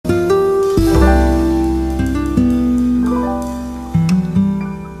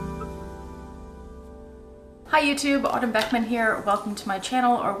Hi YouTube, Autumn Beckman here. Welcome to my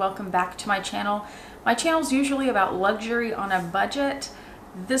channel, or welcome back to my channel. My channel is usually about luxury on a budget.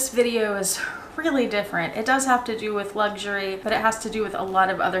 This video is really different. It does have to do with luxury, but it has to do with a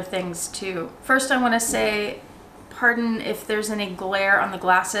lot of other things too. First, I want to say, pardon if there's any glare on the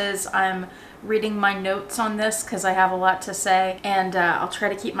glasses. I'm reading my notes on this because I have a lot to say, and I'll try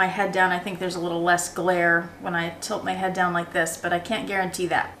to keep my head down. I think there's a little less glare when I tilt my head down like this, but I can't guarantee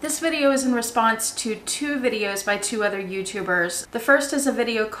that. This video is in response to two videos by two other YouTubers. The first is a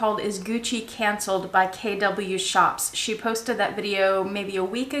video called "Is Gucci Cancelled?" by KWShops. She posted that video maybe a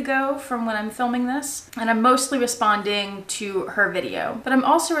week ago from when I'm filming this, and I'm mostly responding to her video. But I'm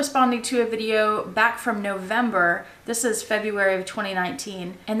also responding to a video back from November. This is February of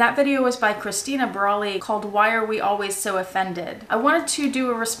 2019, and that video was by Kristina called "Why Are We Always So Offended?" I wanted to do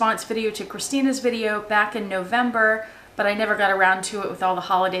a response video to Kristina's video back in November, but I never got around to it with all the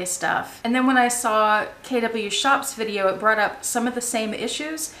holiday stuff. And then when I saw KWShops' video, it brought up some of the same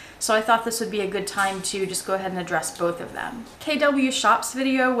issues, so I thought this would be a good time to just go ahead and address both of them. KWShops'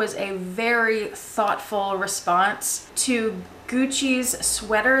 video was a very thoughtful response to Gucci's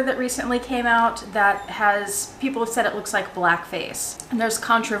sweater that recently came out that has, people have said it looks like blackface. And there's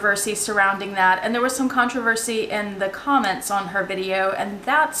controversy surrounding that, and there was some controversy in the comments on her video, and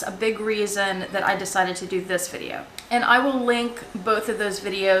that's a big reason that I decided to do this video. And I will link both of those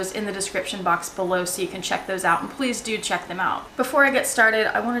videos in the description box below so you can check those out, and please do check them out. Before I get started,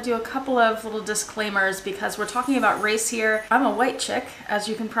 I want to do a couple of little disclaimers because we're talking about race here. I'm a white chick, as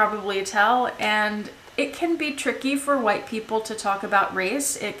you can probably tell, and it can be tricky for white people to talk about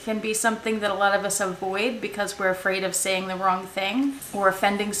race. It can be something that a lot of us avoid because we're afraid of saying the wrong thing or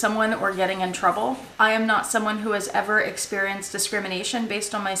offending someone or getting in trouble. I am not someone who has ever experienced discrimination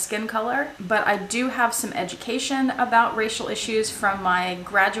based on my skin color, but I do have some education about racial issues from my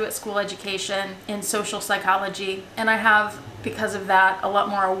graduate school education in social psychology, and I have, because of that, a lot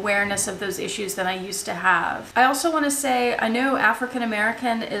more awareness of those issues than I used to have. I also want to say, I know African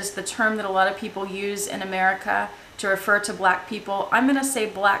American is the term that a lot of people use in America to refer to black people. I'm going to say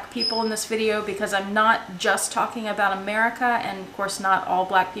black people in this video because I'm not just talking about America, and of course not all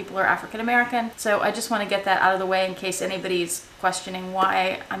black people are African American. So I just want to get that out of the way in case anybody's questioning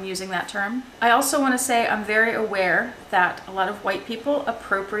why I'm using that term. I also want to say I'm very aware that a lot of white people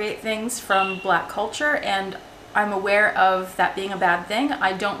appropriate things from black culture, and I'm aware of that being a bad thing.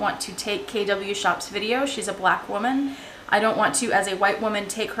 I don't want to take KWShops' video. She's a black woman. I don't want to, as a white woman,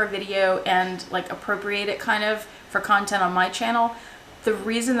 take her video and like appropriate it kind of for content on my channel. The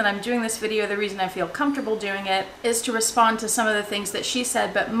reason that I'm doing this video, the reason I feel comfortable doing it, is to respond to some of the things that she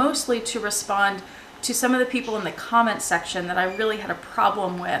said, but mostly to respond to some of the people in the comment section that I really had a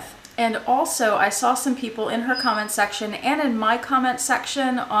problem with. And also, I saw some people in her comment section and in my comment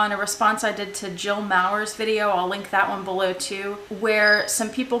section on a response I did to Jill Maurer's video, I'll link that one below too, where some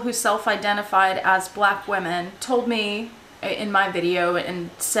people who self-identified as black women told me in my video and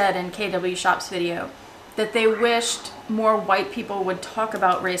said in KWShops' video that they wished more white people would talk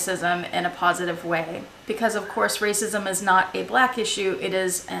about racism in a positive way. Because of course racism is not a black issue, it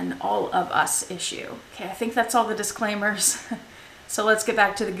is an all of us issue. Okay, I think that's all the disclaimers. So let's get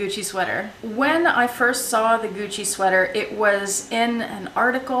back to the Gucci sweater. When I first saw the Gucci sweater, it was in an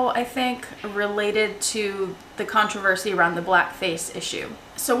article, I think, related to the controversy around the blackface issue.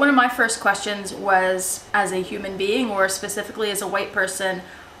 So one of my first questions was, as a human being, or specifically as a white person,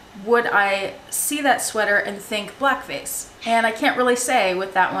 would I see that sweater and think blackface? And I can't really say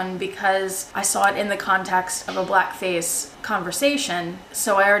with that one because I saw it in the context of a blackface conversation,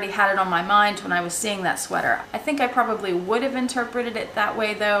 so I already had it on my mind when I was seeing that sweater. I think I probably would have interpreted it that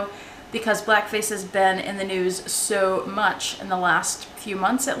way though, because blackface has been in the news so much in the last few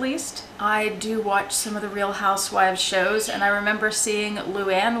months at least. I do watch some of the Real Housewives shows, and I remember seeing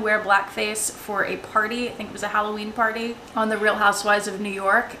Luann wear blackface for a party, I think it was a Halloween party, on the Real Housewives of New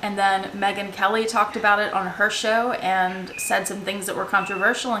York, and then Megyn Kelly talked about it on her show and said some things that were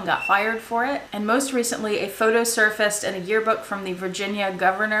controversial and got fired for it. And most recently, a photo surfaced in a yearbook from the Virginia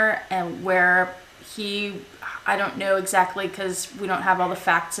governor, and where he, I don't know exactly because we don't have all the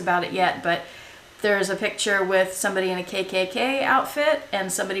facts about it yet, but there's a picture with somebody in a KKK outfit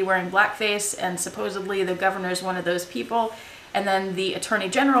and somebody wearing blackface, and supposedly the governor's one of those people. And then the attorney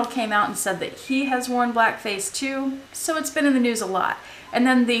general came out and said that he has worn blackface too. So it's been in the news a lot. And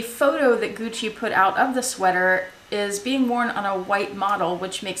then the photo that Gucci put out of the sweater is being worn on a white model,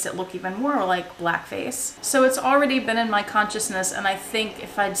 which makes it look even more like blackface. So it's already been in my consciousness, and I think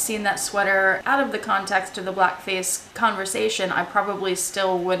if I'd seen that sweater out of the context of the blackface conversation, I probably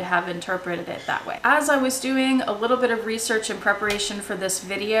still would have interpreted it that way. As I was doing a little bit of research in preparation for this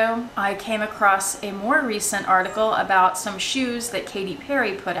video, I came across a more recent article about some shoes that Katy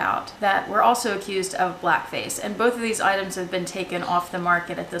Perry put out that were also accused of blackface, and both of these items have been taken off the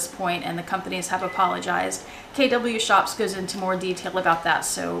market at this point, and the companies have apologized. KWShops goes into more detail about that,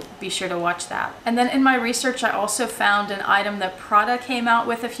 so be sure to watch that. And then in my research, I also found an item that Prada came out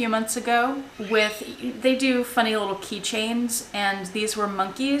with a few months ago. They do funny little keychains, and these were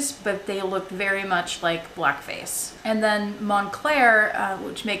monkeys, but they look very much like blackface. And then Moncler,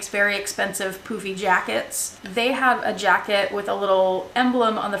 which makes very expensive poofy jackets, they have a jacket with a little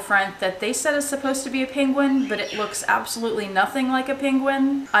emblem on the front that they said is supposed to be a penguin, but it looks absolutely nothing like a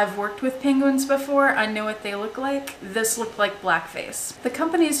penguin. I've worked with penguins before. I know what they look like. This looked like blackface. The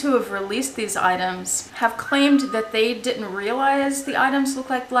companies who have released these items have claimed that they didn't realize the items look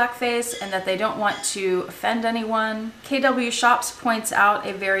like blackface and that they don't want to offend anyone. KWShops points out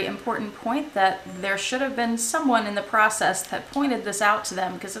a very important point, that there should have been someone in the process that pointed this out to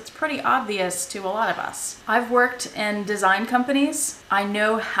them, because it's pretty obvious to a lot of us. I've worked in design companies. I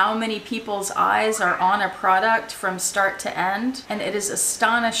know how many people's eyes are on a product from start to end, and it is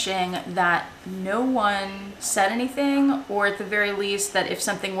astonishing that no one said anything, or at the very least that if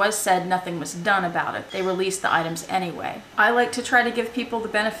something was said, nothing was done about it. They released the items anyway. I like to try to give people the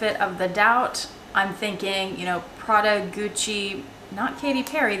benefit of the doubt. I'm thinking, you know, Prada, Gucci, not Katy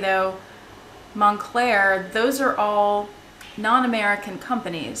Perry though, Moncler, those are all non-American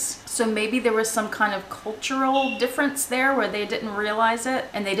companies. So maybe there was some kind of cultural difference there where they didn't realize it,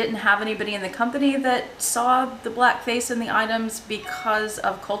 and they didn't have anybody in the company that saw the blackface in the items because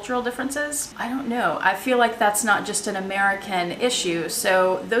of cultural differences. I don't know. I feel like that's not just an American issue.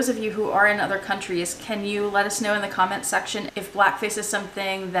 So those of you who are in other countries, can you let us know in the comment section if blackface is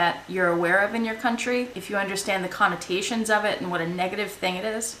something that you're aware of in your country, if you understand the connotations of it and what a negative thing it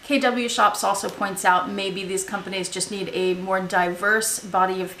is? KWShops also points out maybe these companies just need a more diverse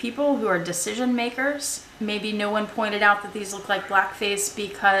body of people who are decision makers. Maybe no one pointed out that these look like blackface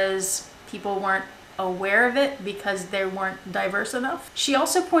because people weren't aware of it, because they weren't diverse enough. She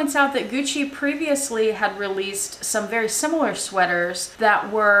also points out that Gucci previously had released some very similar sweaters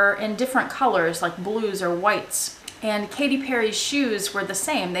that were in different colors, like blues or whites. And Katy Perry's shoes were the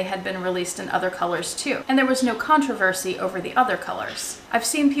same. They had been released in other colors too. And there was no controversy over the other colors. I've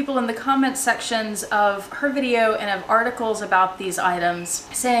seen people in the comment sections of her video and of articles about these items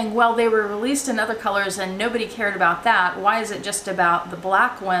saying, well, they were released in other colors and nobody cared about that. Why is it just about the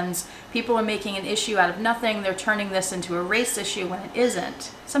black ones? People are making an issue out of nothing. They're turning this into a race issue when it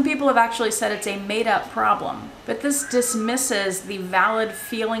isn't. Some people have actually said it's a made-up problem, but this dismisses the valid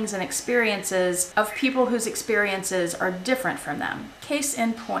feelings and experiences of people whose experiences are different from them. Case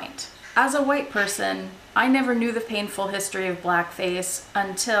in point. As a white person, I never knew the painful history of blackface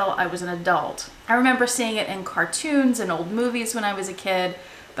until I was an adult. I remember seeing it in cartoons and old movies when I was a kid,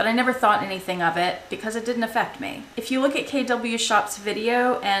 but I never thought anything of it because it didn't affect me. If you look at KWShops'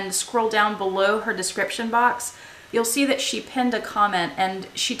 video and scroll down below her description box, you'll see that she pinned a comment, and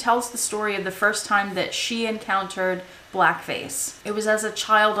she tells the story of the first time that she encountered blackface. It was as a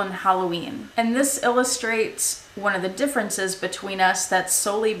child on Halloween. And this illustrates one of the differences between us that's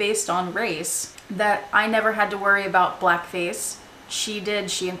solely based on race, that I never had to worry about blackface. She did.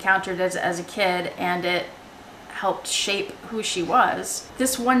 She encountered it as a kid, and it helped shape who she was.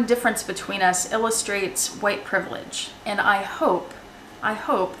 This one difference between us illustrates white privilege, and I hope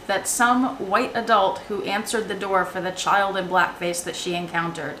that some white adult who answered the door for the child in blackface that she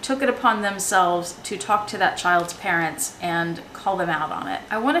encountered took it upon themselves to talk to that child's parents and call them out on it.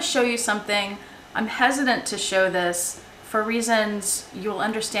 I want to show you something. I'm hesitant to show this for reasons you'll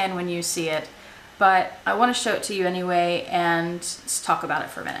understand when you see it, but I want to show it to you anyway and let's talk about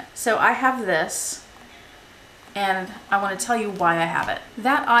it for a minute. So I have this, and I want to tell you why I have it.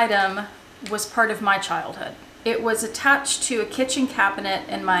 That item was part of my childhood. It was attached to a kitchen cabinet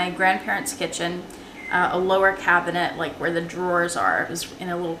in my grandparents' kitchen, a lower cabinet, like where the drawers are. It was in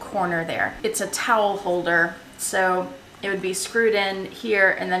a little corner there. It's a towel holder, so it would be screwed in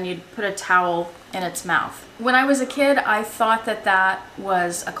here, and then you'd put a towel in its mouth. When I was a kid, I thought that that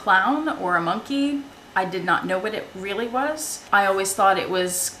was a clown or a monkey. I did not know what it really was. I always thought it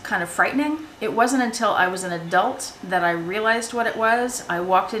was kind of frightening. It wasn't until I was an adult that I realized what it was. I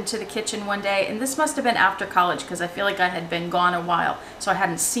walked into the kitchen one day, and this must have been after college because I feel like I had been gone a while, so I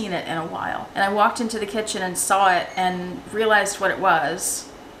hadn't seen it in a while. And I walked into the kitchen and saw it and realized what it was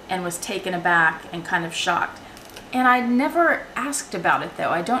and was taken aback and kind of shocked. And I never asked about it though.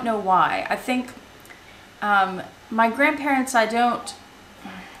 I don't know why. I think my grandparents, I don't,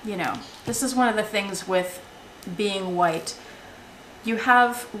 you know, this is one of the things with being white. You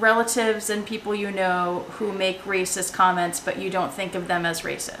have relatives and people you know who make racist comments, but you don't think of them as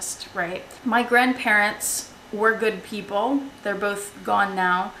racist, right? My grandparents were good people. They're both gone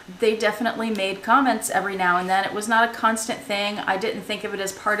now. They definitely made comments every now and then. It was not a constant thing. I didn't think of it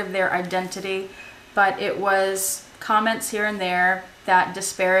as part of their identity, but it was comments here and there that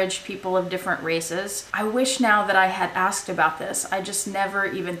disparaged people of different races. I wish now that I had asked about this. I just never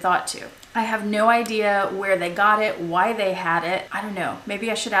even thought to. I have no idea where they got it, why they had it. I don't know.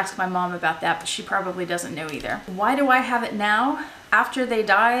 Maybe I should ask my mom about that, but she probably doesn't know either. Why do I have it now? After they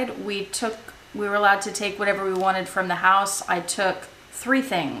died, we were allowed to take whatever we wanted from the house. I took 3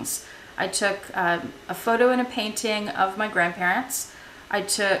 things. I took a photo and a painting of my grandparents. I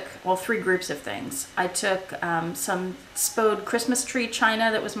took, well, 3 groups of things. I took some Spode Christmas tree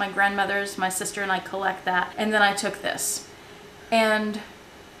china that was my grandmother's. My sister and I collect that. And then I took this. And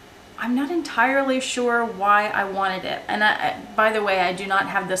I'm not entirely sure why I wanted it. And by the way, I do not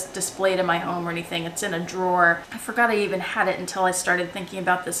have this displayed in my home or anything. It's in a drawer. I forgot I even had it until I started thinking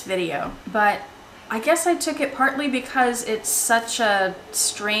about this video. But I guess I took it partly because it's such a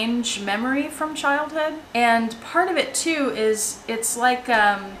strange memory from childhood. And part of it too is it's like,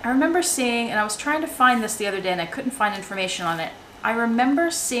 I remember seeing, and I was trying to find this the other day and I couldn't find information on it. I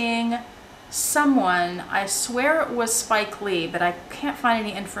remember seeing someone, I swear it was Spike Lee, but I can't find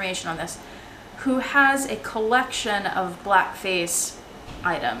any information on this, who has a collection of blackface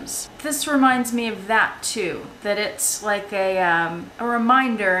items. This reminds me of that too, that it's like a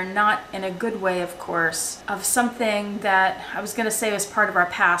reminder, not in a good way of course, of something that I was gonna say was part of our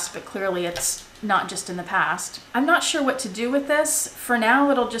past, but clearly it's not just in the past. I'm not sure what to do with this. For now,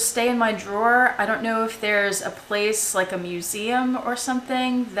 it'll just stay in my drawer. I don't know if there's a place like a museum or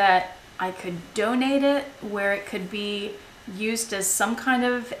something that I could donate it, where it could be used as some kind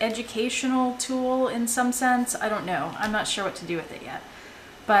of educational tool in some sense. I don't know. I'm not sure what to do with it yet.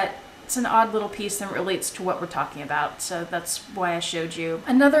 But it's an odd little piece that relates to what we're talking about, so that's why I showed you.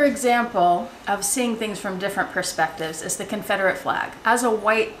 Another example of seeing things from different perspectives is the Confederate flag. As a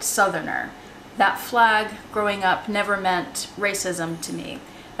white Southerner, that flag growing up never meant racism to me.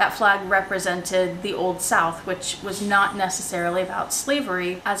 That flag represented the Old South, which was not necessarily about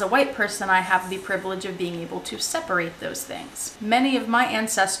slavery. As a white person, I have the privilege of being able to separate those things. Many of my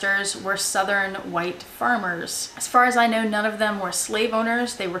ancestors were Southern white farmers. As far as I know, none of them were slave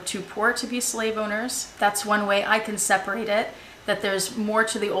owners. They were too poor to be slave owners. That's one way I can separate it, that there's more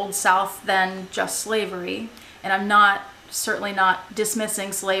to the Old South than just slavery. And I'm certainly not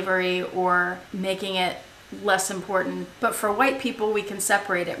dismissing slavery or making it less important, but for white people we can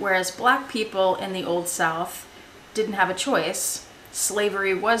separate it, whereas black people in the Old South didn't have a choice.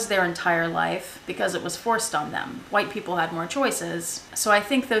 Slavery was their entire life because it was forced on them. White people had more choices. So I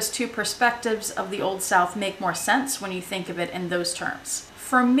think those two perspectives of the Old South make more sense when you think of it in those terms.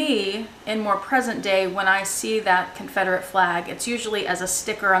 For me, in more present day, when I see that Confederate flag, it's usually as a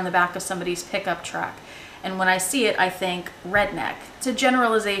sticker on the back of somebody's pickup truck. And when I see it, I think redneck. It's a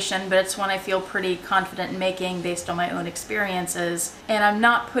generalization, but it's one I feel pretty confident in making based on my own experiences. And I'm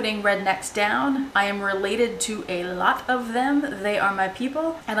not putting rednecks down. I am related to a lot of them. They are my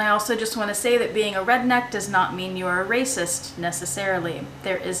people. And I also just want to say that being a redneck does not mean you're a racist necessarily.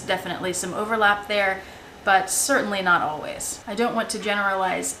 There is definitely some overlap there, but certainly not always. I don't want to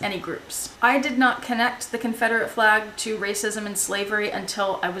generalize any groups. I did not connect the Confederate flag to racism and slavery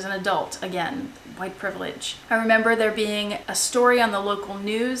until I was an adult. Again, white privilege. I remember there being a story on the local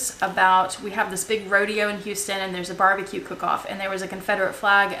news about, we have this big rodeo in Houston and there's a barbecue cook-off, and there was a Confederate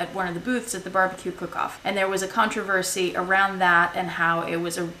flag at one of the booths at the barbecue cook-off. And there was a controversy around that and how it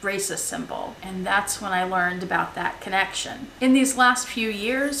was a racist symbol. And that's when I learned about that connection. In these last few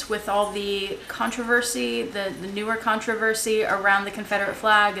years, with all the controversy, the newer controversy around the Confederate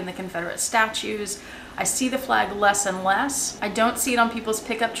flag and the Confederate statues, I see the flag less and less. I don't see it on people's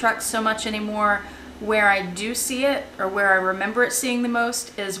pickup trucks so much anymore. Where I do see it, or where I remember it seeing the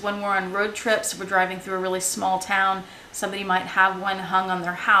most, is when we're on road trips, we're driving through a really small town, somebody might have one hung on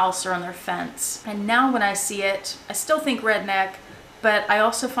their house or on their fence. And now when I see it, I still think redneck, but I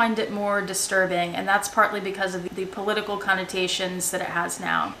also find it more disturbing, and that's partly because of the political connotations that it has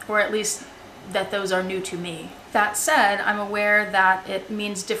now, or at least that those are new to me. That said, I'm aware that it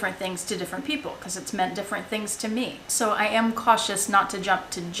means different things to different people because it's meant different things to me. So I am cautious not to jump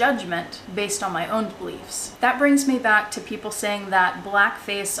to judgment based on my own beliefs. That brings me back to people saying that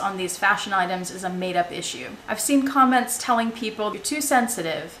blackface on these fashion items is a made-up issue. I've seen comments telling people, you're too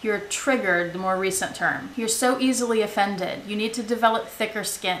sensitive, you're triggered, the more recent term. You're so easily offended, you need to develop thicker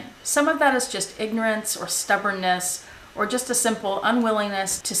skin. Some of that is just ignorance or stubbornness, or just a simple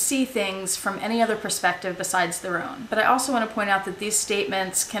unwillingness to see things from any other perspective besides their own. But I also want to point out that these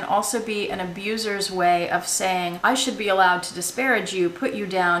statements can also be an abuser's way of saying, I should be allowed to disparage you, put you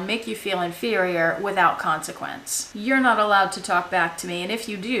down, make you feel inferior without consequence. You're not allowed to talk back to me, and if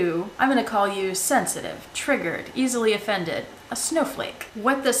you do, I'm going to call you sensitive, triggered, easily offended, a snowflake.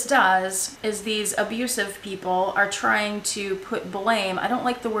 What this does is these abusive people are trying to put blame, I don't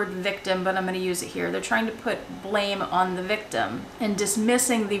like the word victim, but I'm going to use it here. They're trying to put blame on the victim and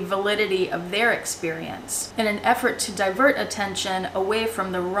dismissing the validity of their experience in an effort to divert attention away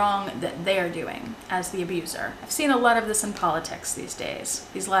from the wrong that they are doing as the abuser. I've seen a lot of this in politics these days,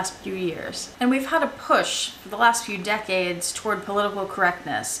 these last few years. And we've had a push for the last few decades toward political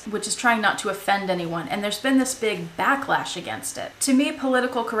correctness, which is trying not to offend anyone. And there's been this big backlash against it. To me,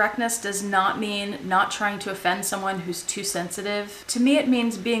 political correctness does not mean not trying to offend someone who's too sensitive. To me, it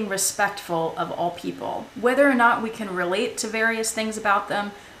means being respectful of all people. Whether or not we can relate to various things about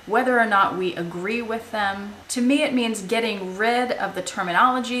them, whether or not we agree with them. To me, it means getting rid of the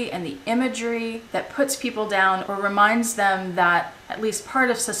terminology and the imagery that puts people down or reminds them that at least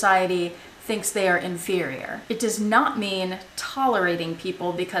part of society thinks they are inferior. It does not mean tolerating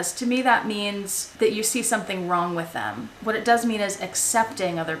people, because to me that means that you see something wrong with them. What it does mean is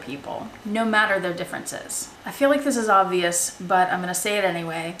accepting other people, no matter their differences. I feel like this is obvious, but I'm gonna say it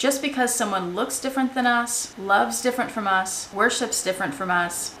anyway. Just because someone looks different than us, loves different from us, worships different from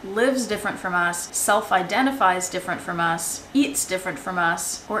us, lives different from us, self-identifies different from us, eats different from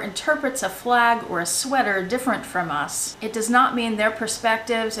us, or interprets a flag or a sweater different from us, it does not mean their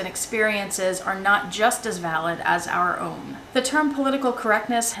perspectives and experiences are not just as valid as our own. The term political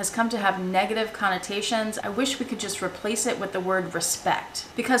correctness has come to have negative connotations. I wish we could just replace it with the word respect.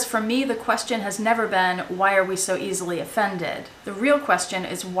 Because for me, the question has never been, why are we so easily offended? The real question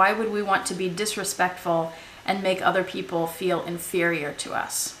is, why would we want to be disrespectful and make other people feel inferior to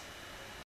us?